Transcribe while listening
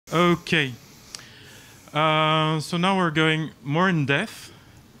Okay. So now we're going more in depth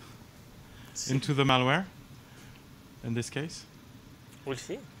into the malware, in this case. We'll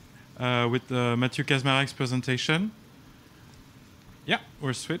see. With Mathieu Kazmarek's presentation. Yeah,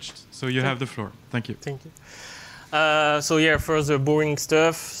 we're switched. So you have the floor. Thank you. Thank you. So yeah, first the boring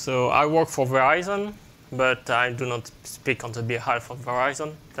stuff. So I work for Verizon, but I do not speak on the behalf of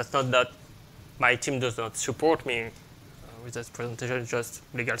Verizon. That's not that my team does not support me with this presentation, it's just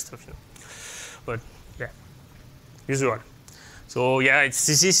legal stuff, you know. But yeah, usual. So yeah,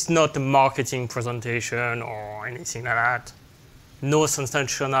 this is not a marketing presentation or anything like that. No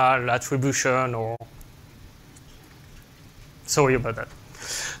sensational attribution or... Sorry about that.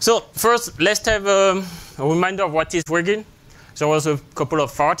 So first, let's have a reminder of what is Regin. There was a couple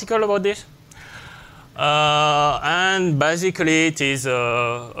of articles about this. And basically, it is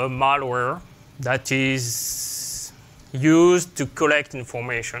a malware that is used to collect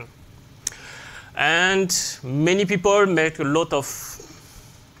information. And many people make a lot of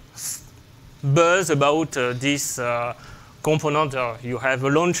buzz about this component. You have a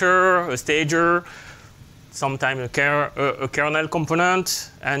launcher, a stager, sometimes a kernel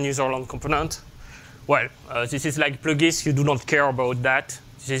component, and userland component. Well, this is like plugins. You do not care about that.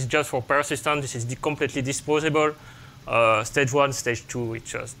 This is just for persistent. This is completely disposable. Stage 1, stage 2, it's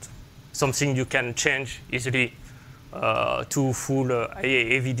just something you can change easily to full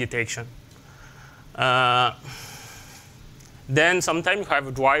AV detection. Then sometimes you have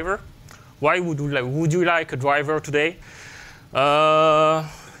a driver. Why would you like a driver today?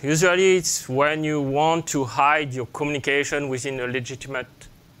 Usually it's when you want to hide your communication within a legitimate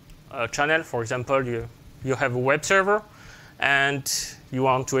channel. For example, you have a web server and you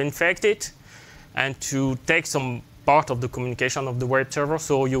want to infect it and to take some part of the communication of the web server.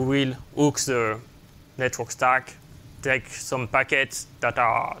 So you will hook the network stack, take some packets that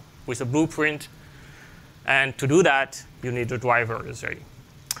are with a blueprint. And to do that, you need a driver usually.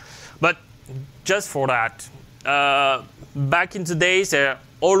 But just for that, back in the days, they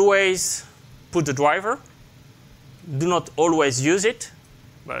always put the driver. Do not always use it,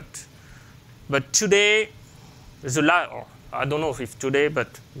 but today, I don't know if it's today,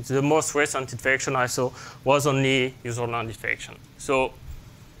 but the most recent infection I saw was only userland infection. So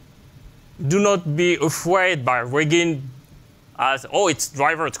do not be afraid by Regin as, oh, it's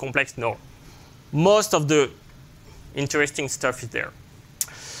driver, it's complex. No. Most of the interesting stuff is there.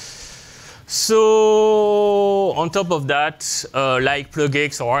 So on top of that, like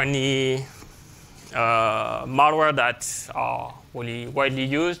plugins or any malware that are really widely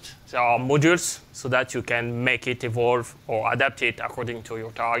used, there are modules so that you can make it evolve or adapt it according to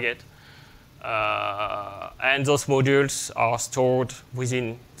your target. And those modules are stored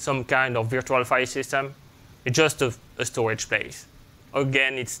within some kind of virtual file system. It's just a storage place.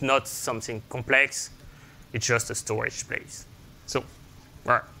 Again, it's not something complex. It's just a storage place. So,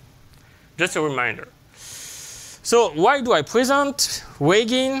 right. Just a reminder. So why do I present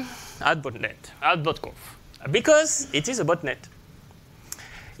Regin at botnet, at botconf? Because it is a botnet.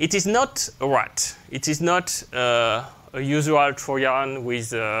 It is not a rat. It is not a usual Trojan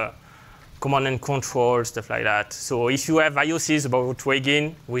with command and control, stuff like that. So if you have IOCs about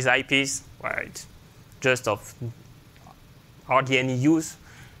Regin with IPs, right, just of hardly any use,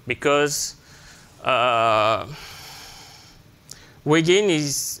 because Regin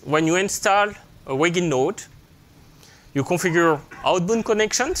is, when you install a Regin node, you configure outbound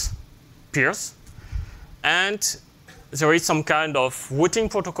connections, peers, and there is some kind of routing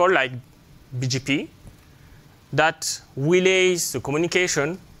protocol like BGP that relays the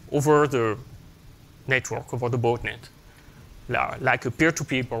communication over the network, over the botnet, like a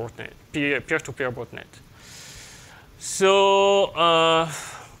peer-to-peer botnet, peer-to-peer botnet. So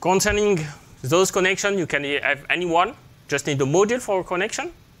concerning those connections, you can have anyone. Just need a module for a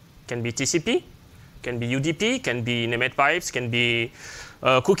connection. Can be TCP, can be UDP, can be named pipes, can be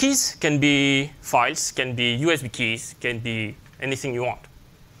cookies, can be files, can be USB keys, can be anything you want.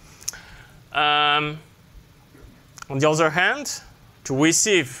 On the other hand, to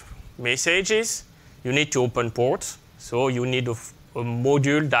receive messages, you need to open ports. So you need a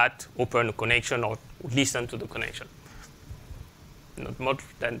module that opens a connection or listen to the connection. Not more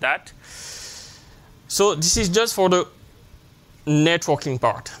than that. So this is just for the networking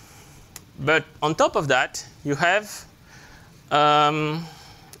part. But on top of that, you have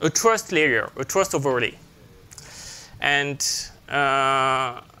a trust layer, a trust overlay. And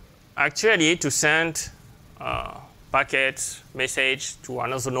actually, to send packets, message to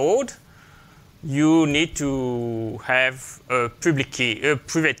another node, you need to have a public key, a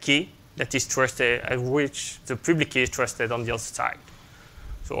private key that is trusted, at which the public key is trusted on the other side.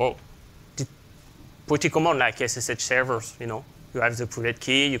 So pretty common, like SSH servers, you know. You have the private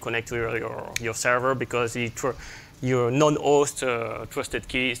key, you connect to your server because your non-host trusted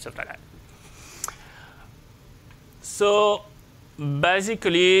key, stuff like that. So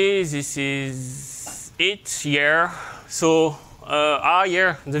basically, this is it here. So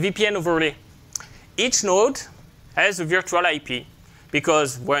here, the VPN overlay. Each node has a virtual IP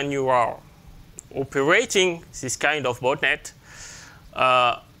because when you are operating this kind of botnet,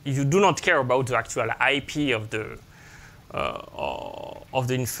 you do not care about the actual IP of the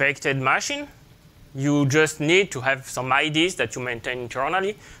infected machine. You just need to have some IDs that you maintain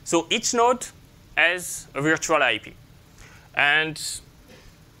internally. So each node has a virtual IP. And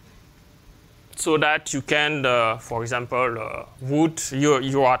so that you can, for example, root,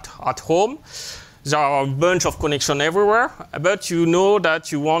 you're at home. There are a bunch of connections everywhere, but you know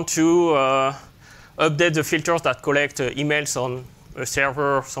that you want to update the filters that collect emails on a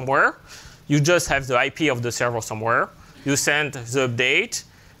server somewhere. You just have the IP of the server somewhere. You send the update,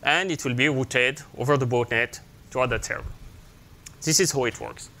 and it will be routed over the botnet to that server. This is how it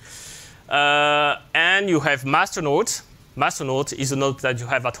works. And you have master nodes. Master node is a node that you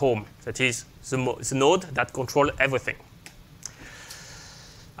have at home. That is the node that controls everything.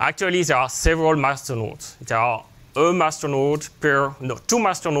 Actually, there are several master nodes. There are two master nodes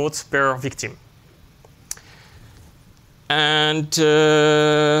per victim. And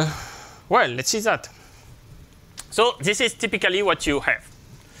well, let's see that. So this is typically what you have.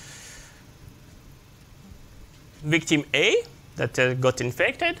 Victim A that got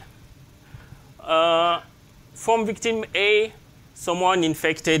infected. From victim A, someone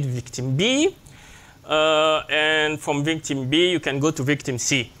infected victim B. And from victim B, you can go to victim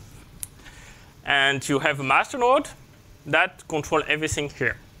C. And you have a master node that controls everything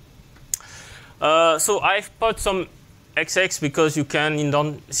here. So I've put some XX because you can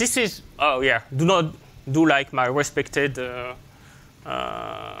this is, oh yeah, do not do like my respected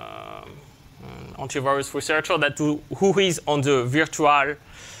antivirus researcher that who is on the virtual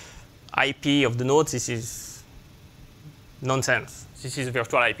IP of the node. This is nonsense. This is a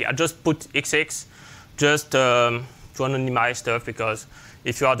virtual IP. I just put XX just to anonymize stuff because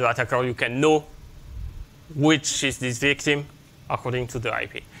if you are the attacker, you can know which is this victim according to the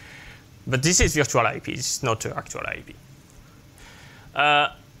IP. But this is virtual IP. It's not actual IP.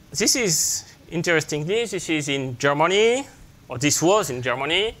 This is, interestingly, this is in Germany, or this was in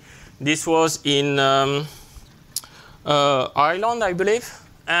Germany. This was in Ireland, I believe.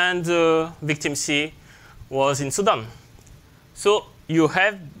 And victim C was in Sudan. So you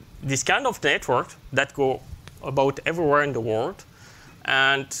have this kind of network that go about everywhere in the world,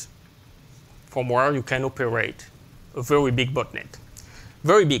 and from where you can operate a very big botnet.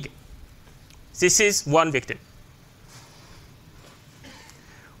 Very big. This is one victim.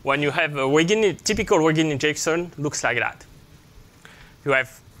 When you have a Regin, typical Regin injection looks like that. You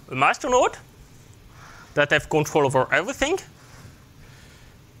have a master node that have control over everything.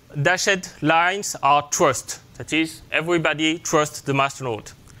 Dashed lines are trust. That is, everybody trusts the master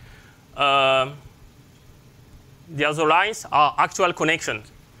node. The other lines are actual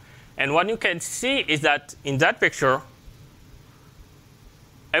connections. And what you can see is that in that picture,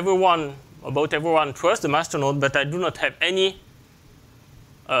 about everyone trusts the master node, but I do not have any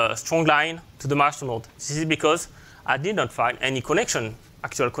strong line to the master node. This is because I did not find any connection,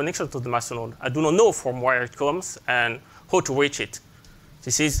 actual connection to the master node. I do not know from where it comes and how to reach it.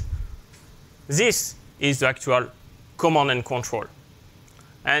 This is the actual command and control.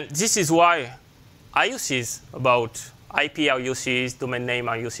 And this is why IOCs about IP IOCs, domain name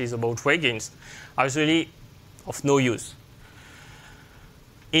IOCs about Regins are really of no use.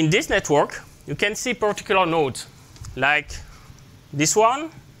 In this network, you can see particular nodes like this one,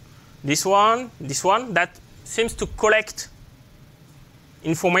 this one, this one that seems to collect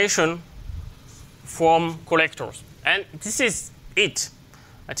information from collectors. And this is it.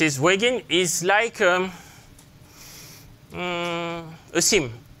 That is, Regin is like a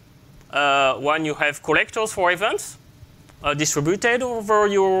SIM. When you have collectors for events distributed over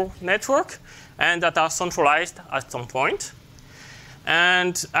your network and that are centralized at some point.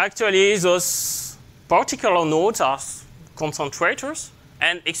 And actually, those particular nodes are concentrators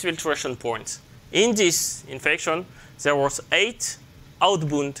and exfiltration points. In this infection, there was 8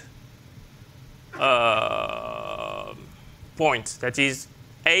 outbound points. That is,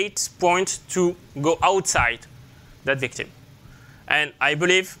 8 points to go outside that victim. And I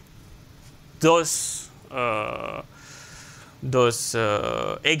believe those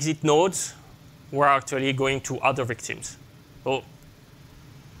exit nodes were actually going to other victims. So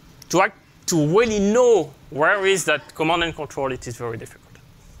to really know where is that command and control, it is very difficult.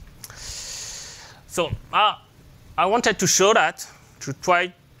 So I wanted to show that, to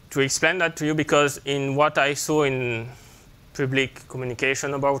try to explain that to you, because in what I saw in public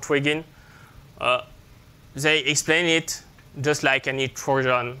communication about Regin, they explain it just like any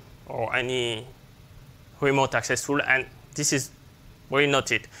Trojan or any remote access tool, and this is really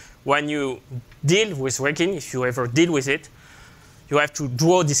not it. When you deal with Regin, if you ever deal with it, you have to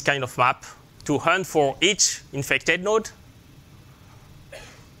draw this kind of map to hunt for each infected node.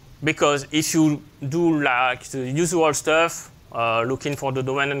 Because if you do like the usual stuff, looking for the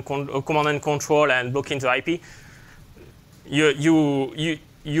domain and command and control and blocking the IP,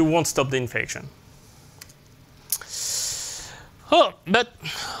 you won't stop the infection. Oh, but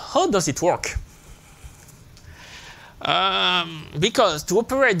how does it work? Because to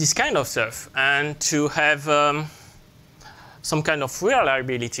operate this kind of stuff and to have some kind of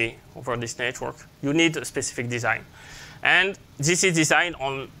reliability over this network, you need a specific design. And this is designed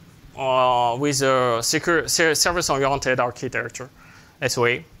on with a secure service-oriented architecture,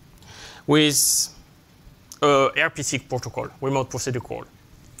 SOA, with RPC protocol, remote procedure call.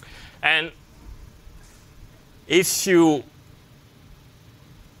 And if you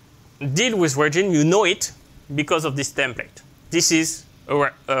deal with Regin, you know it because of this template. This is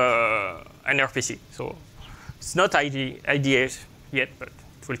an RPC, so it's not IDA yet, but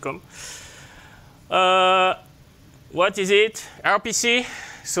it will come. What is it? RPC.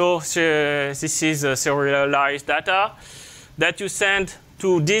 So this is serialized data that you send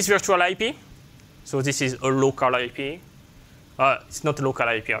to this virtual IP. So this is a local IP. It's not a local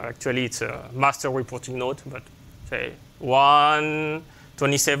IP, actually. It's a master reporting node, but say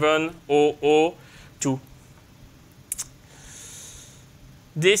 127.0.0.2.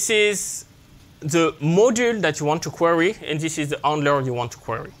 This is the module that you want to query, and this is the handler you want to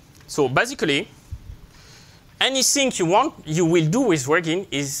query. So basically, anything you will do with Regin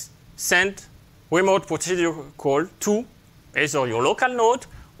is send remote procedure call to either your local node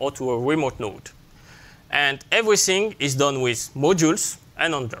or to a remote node. And everything is done with modules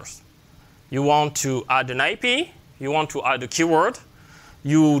and handlers. You want to add an IP, you want to add a keyword,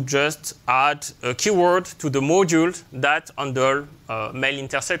 you just add a keyword to the module that handle mail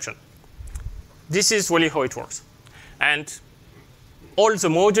interception. This is really how it works. And all the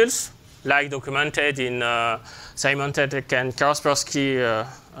modules, like documented in Symantec and Kaspersky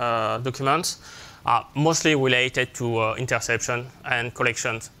documents, are mostly related to interception and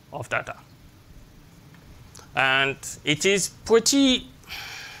collection of data. And it is pretty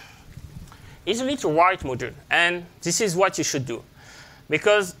easily to write module. And this is what you should do.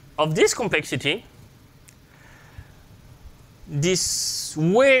 Because of this complexity, this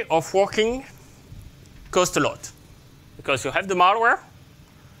way of working costs a lot. Because you have the malware,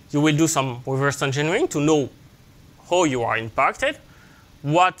 you will do some reverse engineering to know how you are impacted,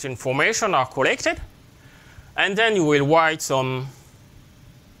 what information are collected, and then you will write some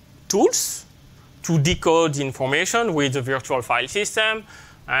tools to decode the information with the virtual file system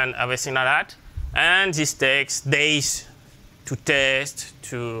and everything like that. And this takes days to test,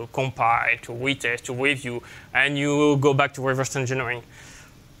 to compile, to retest, to review, and you go back to reverse engineering.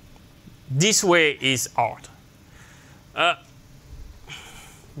 This way is hard.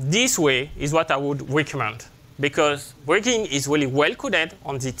 This way is what I would recommend, because Regin is really well coded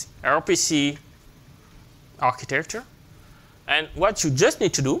on this RPC architecture. And what you just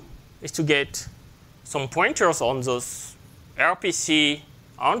need to do is to get some pointers on those RPC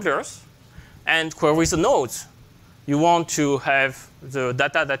handlers and query the nodes. You want to have the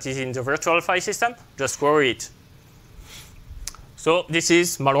data that is in the virtual file system, just query it. So this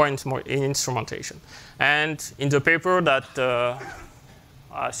is malware in instrumentation. And in the paper that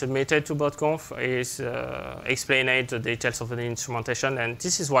I submitted to BotConf is explaining the details of the instrumentation, and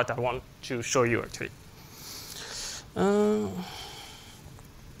this is what I want to show you actually.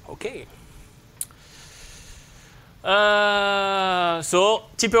 Okay. So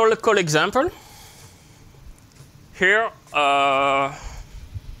typical example. Here,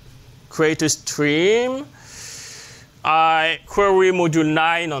 create a stream. I query module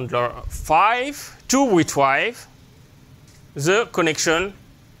 9 handler 5 to retrieve the connection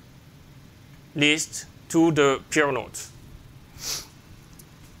list to the peer nodes.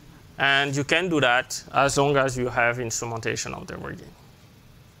 And you can do that as long as you have instrumentation of the Regin.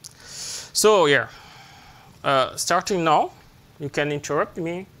 So here, starting now, you can interrupt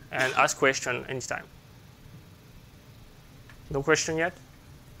me and ask question anytime. No question yet?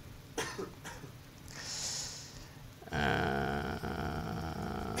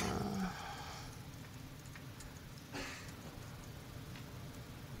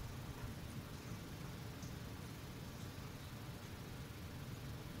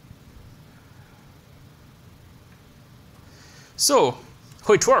 So,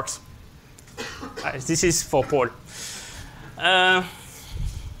 how it works? This is for Paul.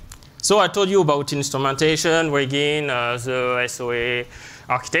 So I told you about instrumentation, Regin, the SOA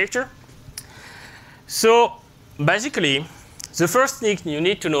architecture. So basically, the first thing you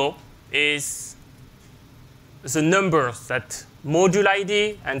need to know is the numbers, that module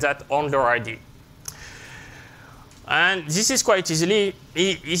ID and that handler ID. And this is quite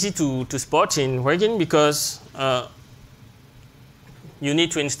easy to spot in Regin because you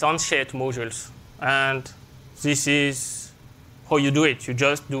need to instantiate modules. And this is how you do it. You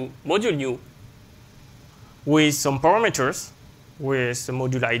just do module new with some parameters, with the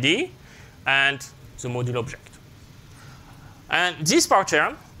module ID and the module object. And this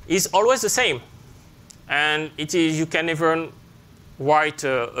pattern is always the same. And it is, you can even write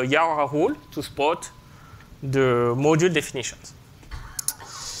a Yara rule to spot the module definitions.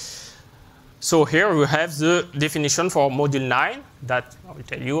 So here we have the definition for module 9 that I will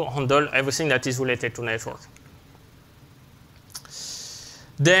tell you handle everything that is related to network.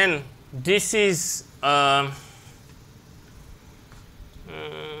 Then this is not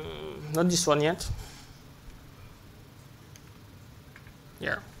this one yet.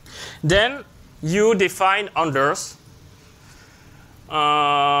 Yeah. Then you define handlers,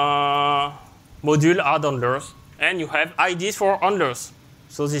 module add handlers, and you have IDs for handlers.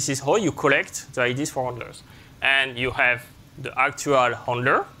 So this is how you collect the IDs for handlers. And you have the actual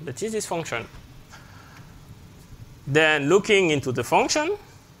handler, that is this function. Then looking into the function,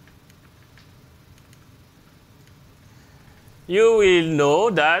 you will know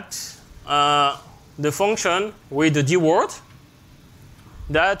that the function with the D word,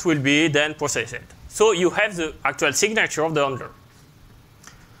 that will be then processed. So you have the actual signature of the handler.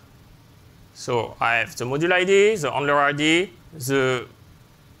 So I have the module ID, the handler ID, the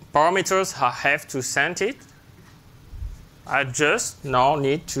parameters I have to send it. I just now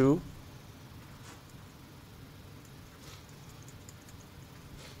need to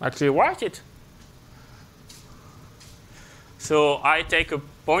actually write it. So I take a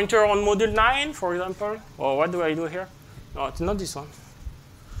pointer on module 9, for example. Or what do I do here? No, it's not this one.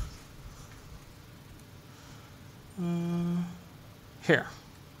 Here.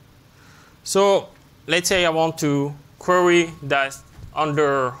 So let's say I want to query that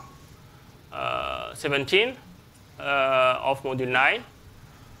under 17 of module 9.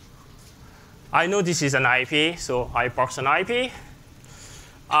 I know this is an IP, so I parse an IP.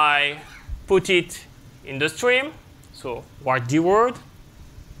 I put it in the stream, so write the word,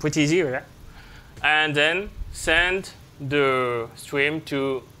 pretty easy, yeah? And then send the stream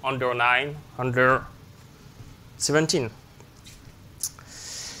to under 9, under 17.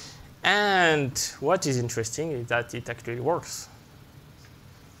 And what is interesting is that it actually works.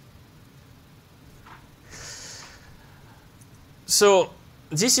 So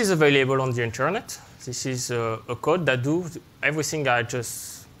this is available on the internet. This is a code that does everything I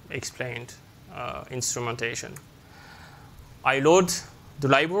just explained, instrumentation. I load the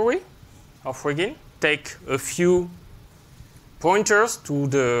library of Regin, take a few pointers to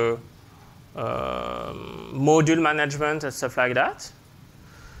the module management and stuff like that,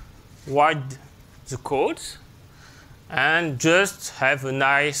 write the code, and just have a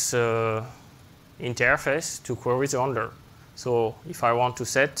nice interface to query the handler. So if I want to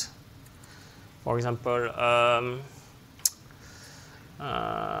set, for example,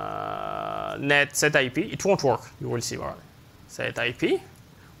 net set IP, it won't work. You will see why. Set IP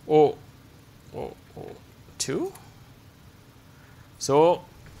 002. So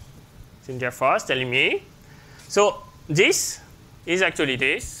it's in there first, telling me. So this is actually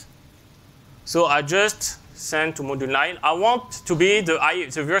this. So I just send to module 9. I want to be the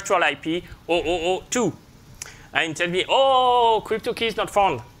virtual IP 0002. And tell me, oh, crypto key is not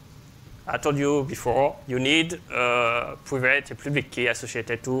found. I told you before, you need a private, a public key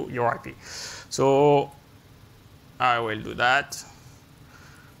associated to your IP. So I will do that.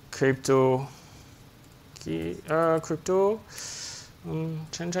 Crypto key,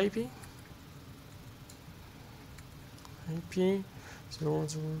 change IP. IP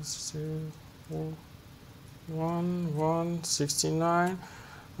 0001169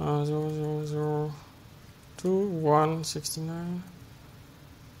 000 169.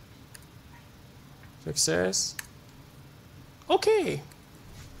 Success. OK.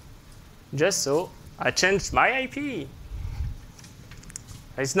 Just so I changed my IP.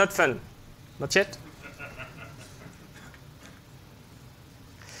 It's not fun. Not yet.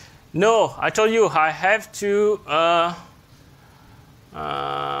 No, I told you I have to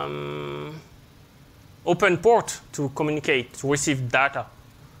open port to communicate, to receive data.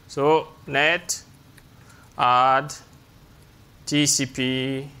 So net add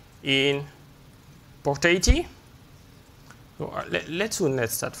TCP in port 80. So let's do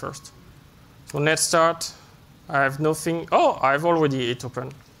net start first. So net start, I have nothing. Oh, I have already it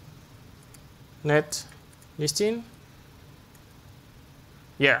open. Net listing.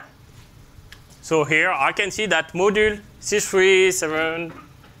 Yeah. So here I can see that module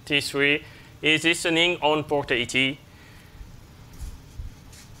C373 is listening on port 80.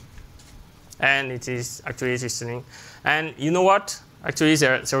 And it is actually listening. And you know what? Actually,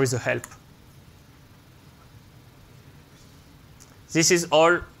 there is a help. This is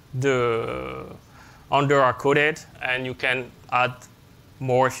all the under are coded, and you can add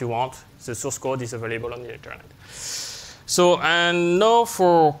more if you want. The source code is available on the internet. So, and now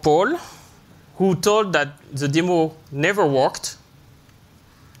for Paul, who told that the demo never worked.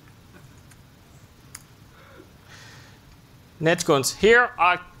 Netcons. Here,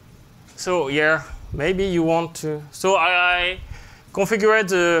 so yeah, maybe you want to. So I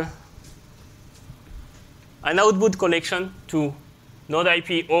configured an outbound connection to node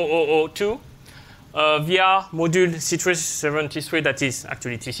IP 0002 via module C373, that is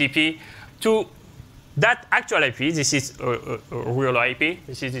actually TCP, to that actual IP. This is a real IP.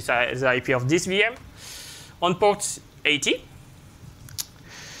 This is the IP of this VM on port 80.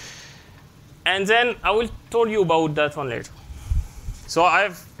 And then I will tell you about that one later. So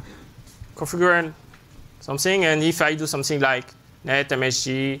I've configured something, and if I do something like net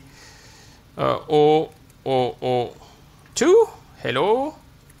msg 0002, hello,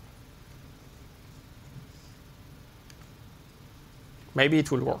 maybe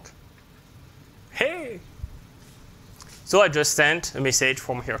it will work. Hey! So I just sent a message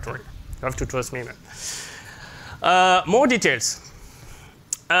from here to here. You have to trust me, man. More details.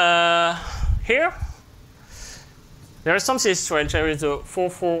 Here, there is something strange. There is a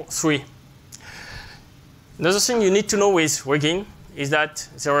 443. Another thing you need to know with Regin is that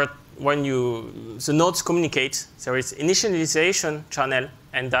there are, when the nodes communicate, there is initialization channel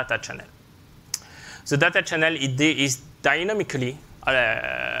and data channel. The data channel is dynamically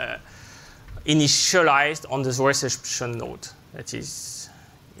initialized on the reception node. That is,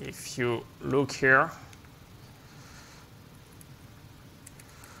 if you look here,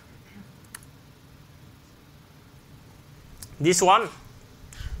 this one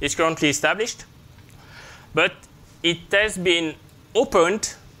is currently established, but it has been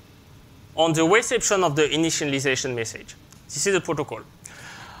opened on the reception of the initialization message. This is the protocol.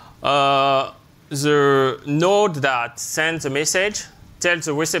 The node that sends the message tells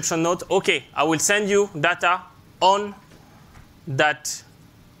the reception node, OK, I will send you data on that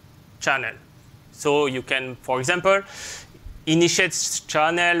channel. So you can, for example, initiate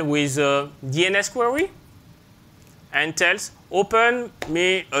channel with a DNS query and tells, open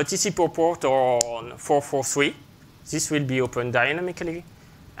me a TCP port on 443. This will be opened dynamically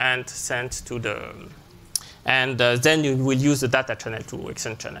and sent to the, and then you will use the data channel to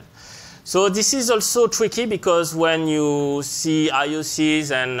extend channel. So this is also tricky because when you see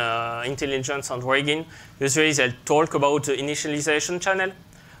IOCs and intelligence on Regin, usually they'll talk about the initialization channel,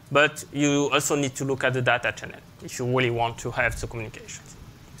 but you also need to look at the data channel if you really want to have the communications.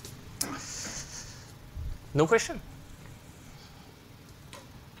 No question?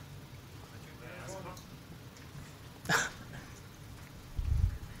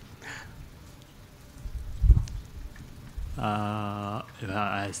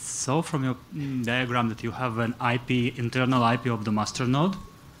 I saw from your diagram that you have an IP, internal IP of the master node.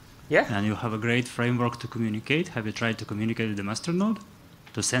 Yeah. And you have a great framework to communicate. Have you tried to communicate with the master node?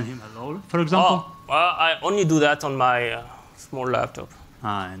 To send him hello, for example? Oh, well, I only do that on my small laptop.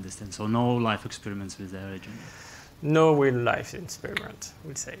 Ah, I understand. So no live experiments with the Regin. No real life experiment,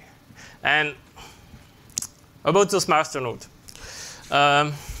 we'll say. And about this master node.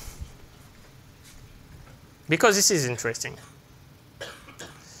 Because this is interesting.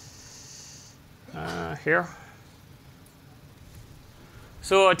 Here.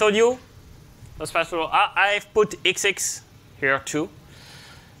 So I told you, I've put XX here too.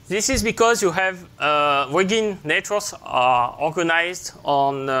 This is because you have Regin networks are organized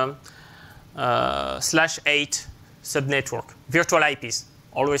on /8 subnetwork, virtual IPs.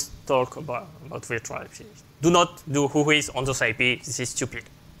 Always talk about virtual IPs. Do not do who is on those IP. This is stupid.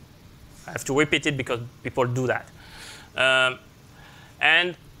 I have to repeat it because people do that.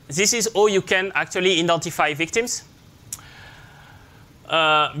 And this is how you can actually identify victims.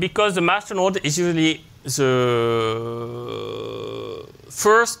 Because the master node is usually the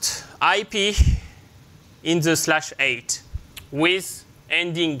first IP in the /8 with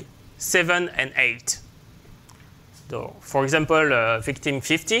ending 7 and 8. So, for example, victim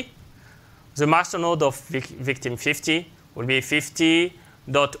 50, the master node of victim 50 will be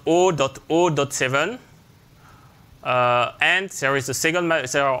 50.0.0.7. And there is a second,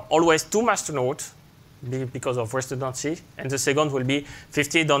 there are always two master nodes because of redundancy, and the second will be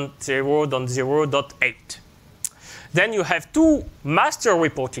 50.0.0.8. Then you have two master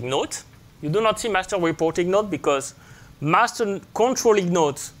reporting nodes. You do not see master reporting node because master controlling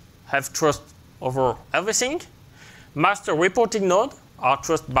nodes have trust over everything. Master reporting nodes are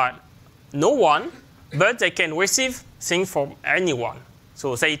trusted by no one, but they can receive things from anyone.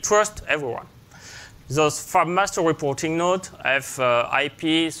 So they trust everyone. Those master reporting nodes have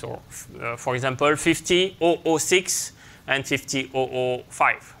IPs, or for example, 50.0.0.6 and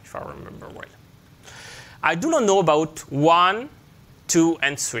 50.0.0.5, if I remember well. I do not know about 1, 2,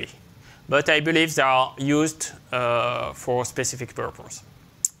 and 3, but I believe they are used for specific purpose.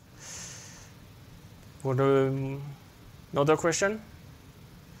 Another question?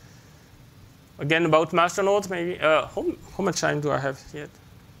 Again, about master nodes, maybe. How much time do I have yet?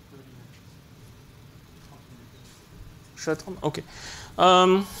 Shut on? OK.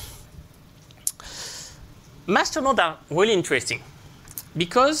 Master nodes are really interesting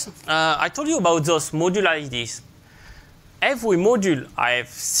because I told you about those module IDs. Every module I have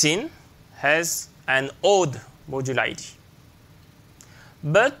seen has an odd module ID.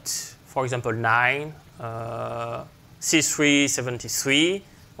 But, for example, 9, C3, 73,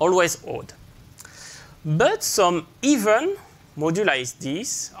 always odd. But some even module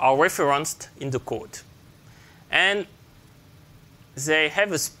IDs are referenced in the code. And they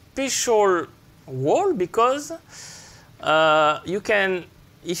have a special role because you can,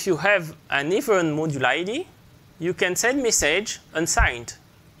 if you have an even module ID, you can send message unsigned,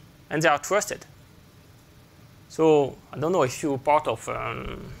 and they are trusted. So I don't know if you're part of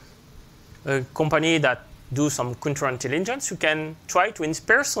a company that do some counterintelligence, you can try to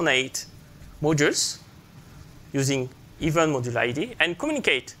impersonate modules using even module ID and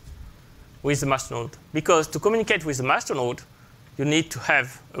communicate with the master node. Because to communicate with the master node, you need to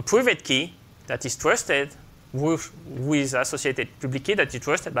have a private key that is trusted with associated public key that is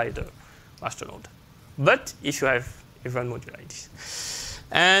trusted by the master node. But if you have even module IDs.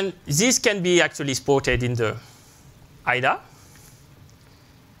 And this can be actually supported in the IDA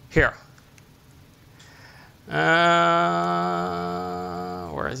here.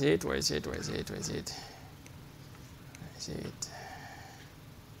 Where is it? Where is it? Where is it? Where is it? Where is it?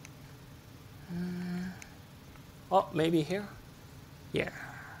 Oh, maybe here? Yeah.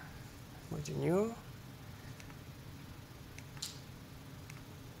 Module new.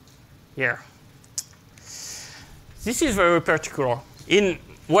 Here. This is very particular.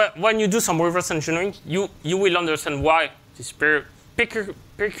 When you do some reverse engineering, you will understand why this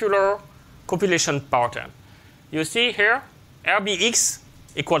peculiar compilation pattern. You see here, RBX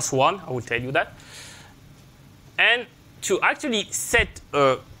equals 1. I will tell you that. And to actually set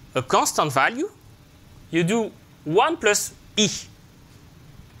a constant value, you do 1 plus E.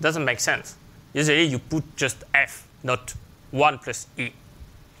 Doesn't make sense. Usually you put just F, not 1 plus E.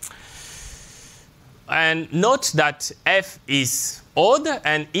 And note that F is odd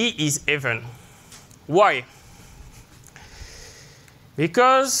and E is even. Why?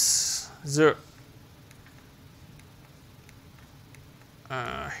 Because the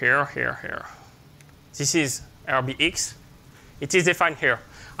here. This is RBX. It is defined here.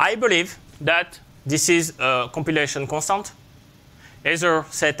 I believe that this is a compilation constant, either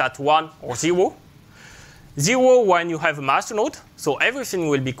set at 1 or 0. 0 when you have a master node, so everything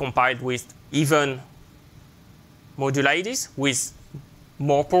will be compiled with even module IDs with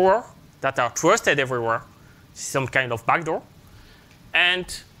more power that are trusted everywhere, some kind of backdoor. And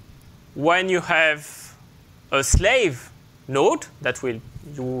when you have a slave node that you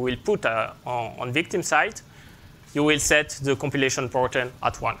will put on victim side, you will set the compilation pattern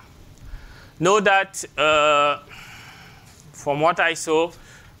at 1. Note that from what I saw,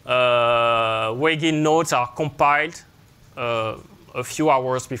 Regin nodes are compiled a few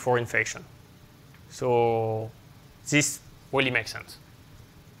hours before infection. So this really makes sense.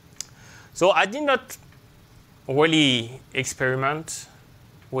 So I did not really experiment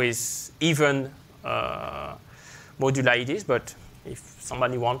with even module IDs, but if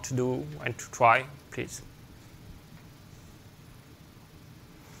somebody wants to do and to try, please.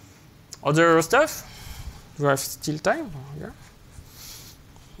 Other stuff? Do I have still time? Yeah.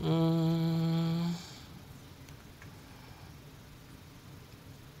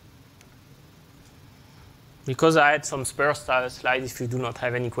 Because I had some spare slides if you do not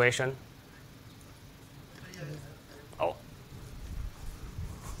have any question. Oh.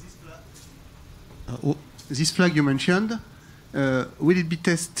 This flag you mentioned, will it be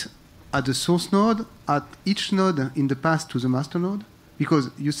tested at the source node, at each node in the path to the master node? Because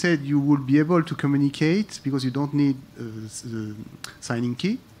you said you will be able to communicate because you don't need the signing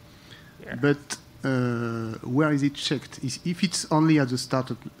key. Yeah. But where is it checked? If it's only at the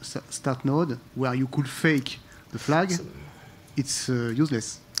start node, where you could fake the flag, it's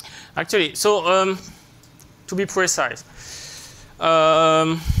useless. Actually, so to be precise,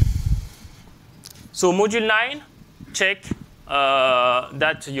 so module 9 check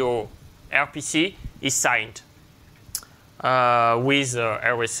that your RPC is signed with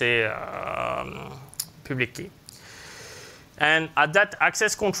RSA public key. And at that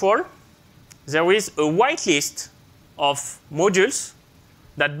access control, there is a whitelist of modules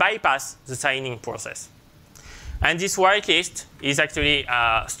that bypass the signing process. And this whitelist is actually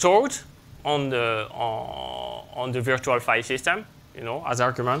stored on the virtual file system, as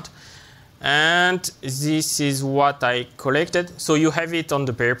argument. And this is what I collected. So you have it on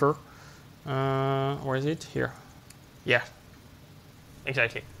the paper. Where is it? Here. Yeah,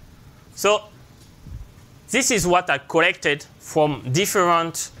 exactly. So this is what I collected from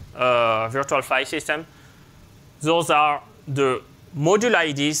different virtual file systems. Those are the module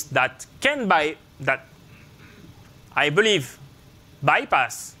IDs that that I believe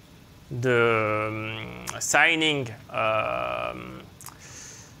bypass the signing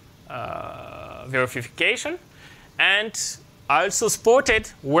verification, and I also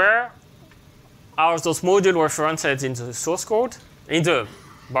spotted where are those module references in the source code, in the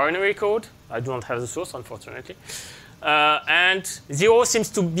binary code. I do not have the source, unfortunately. And 0 seems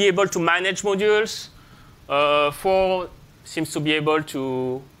to be able to manage modules. 4 seems to be able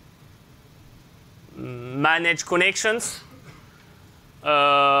to manage connections.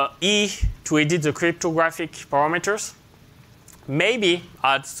 E to edit the cryptographic parameters. Maybe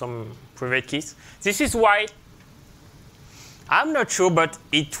add some private keys. This is why I'm not sure, but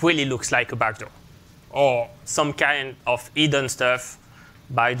it really looks like a backdoor or some kind of hidden stuff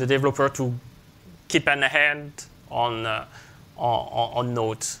by the developer to keep an hand on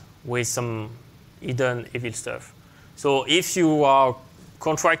nodes with some hidden evil stuff. So if you are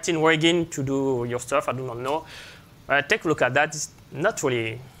contracting Regin to do your stuff, I do not know, take a look at that. It's not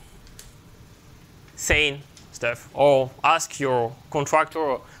really sane stuff. Or ask your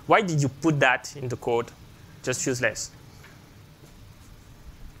contractor, why did you put that in the code? Just useless.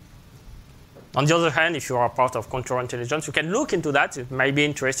 On the other hand, if you are part of counterintelligence, you can look into that. It might be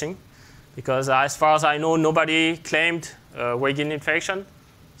interesting. Because as far as I know, nobody claimed Regin infection.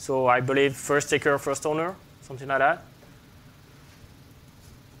 So I believe first taker, first owner, something like that.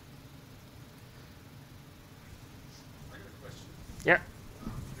 I got a question. Yeah.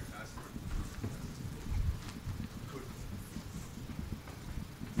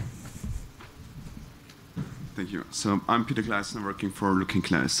 Thank you. So I'm Peter Gleisner, working for Looking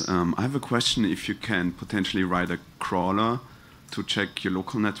Glass. I have a question if you can potentially write a crawler to check your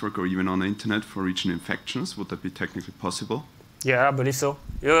local network or even on the internet for region infections. Would that be technically possible? Yeah, I believe so.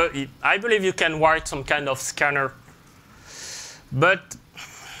 I believe you can write some kind of scanner. But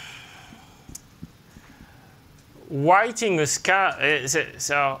writing a scanner,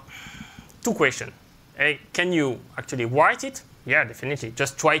 so two questions. Can you actually write it? Yeah, definitely.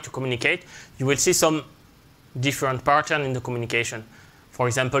 Just try to communicate. You will see some different pattern in the communication. For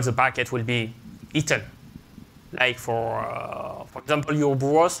example, the packet will be eaten. Like for example, your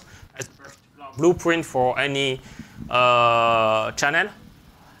browser has a particular blueprint for any channel.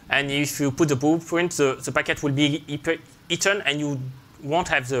 And if you put the blueprint, the packet will be eaten, and you won't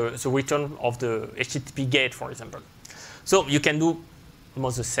have the return of the HTTP gate, for example. So you can do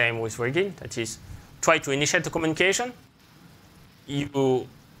almost the same with Regin. That is, try to initiate the communication. You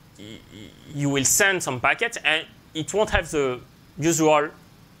will send some packets, and it won't have the usual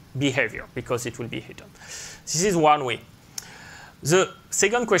behavior because it will be hidden. This is one way. The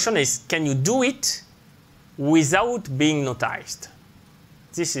second question is, can you do it without being noticed?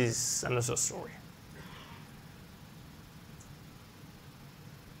 This is another story.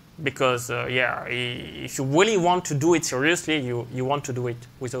 Because, yeah, if you really want to do it seriously, you want to do it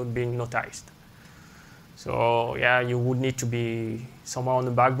without being noticed. So, yeah, you would need to be somewhere on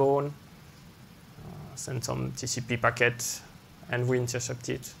the backbone, send some TCP packet, and re-intercept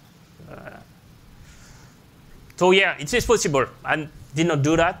it. So, yeah, it is possible. I did not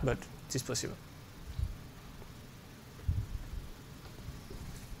do that, but it is possible.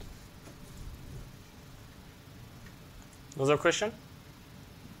 Another question?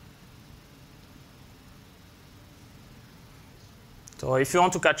 So if you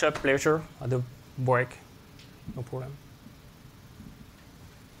want to catch up later at the break, no problem.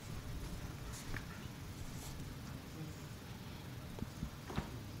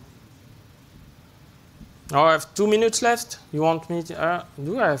 Now I have 2 minutes left. You want me to,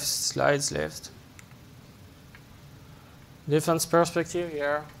 do I have slides left? Defense perspective,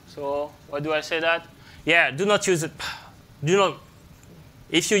 yeah. So what do I say that? Yeah, do not use it. Do not.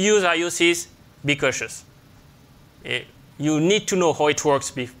 If you use IOCs, be cautious. You need to know how it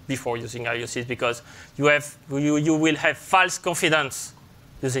works before using IOCs, because you will have false confidence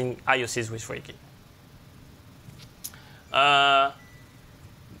using IOCs with Regin.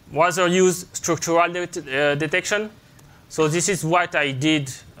 Rather use structural detection. So this is what I did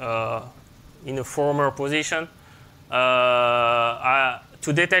in a former position.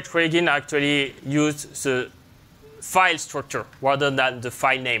 To detect Regin, I actually used the file structure rather than the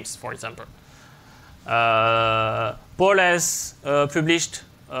file names, for example. Paul has published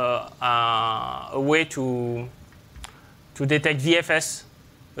a way to detect VFS,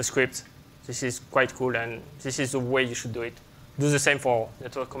 a script. This is quite cool, and this is the way you should do it. Do the same for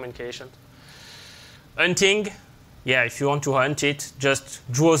network communication. Hunting, yeah, if you want to hunt it, just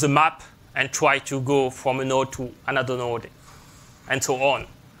draw the map and try to go from a node to another node, and so on.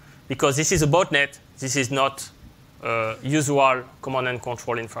 Because this is a botnet, this is not usual command and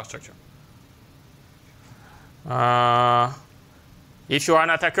control infrastructure. If you're an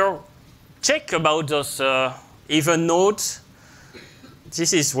attacker, check about those even nodes.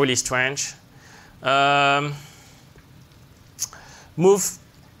 This is really strange. Move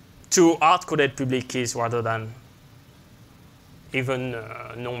to hard-coded public keys rather than even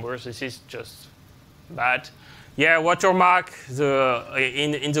numbers. This is just bad. Yeah, watermark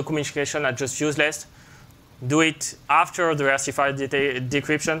in the communication are just useless. Do it after the versified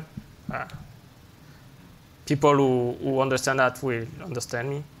decryption. People who understand that will understand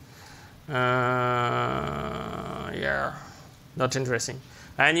me. Yeah, not interesting.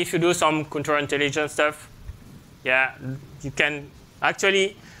 And if you do some counterintelligence stuff, yeah, you can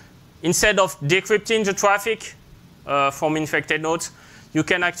actually, instead of decrypting the traffic from infected nodes, you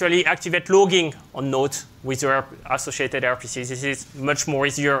can actually activate logging on nodes with your associated RPCs. This is much more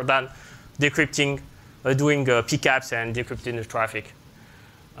easier than decrypting, doing PCAPs and decrypting the traffic.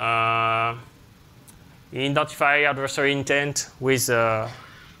 Identify adversary intent with the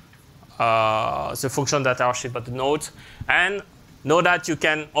function that are shipped at the nodes. And know that you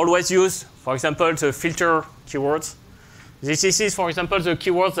can always use, for example, the filter keywords. This is, for example, the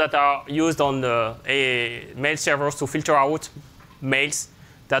keywords that are used on the mail servers to filter out mails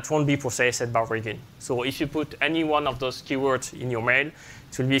that won't be processed by Regin. So if you put any one of those keywords in your mail,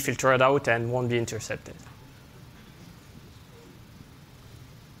 it will be filtered out and won't be intercepted.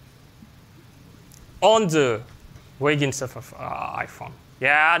 On the Regin stuff of iPhone.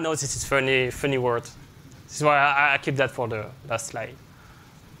 Yeah, no, this is funny word. This is why I keep that for the last slide.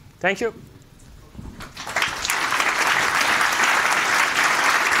 Thank you.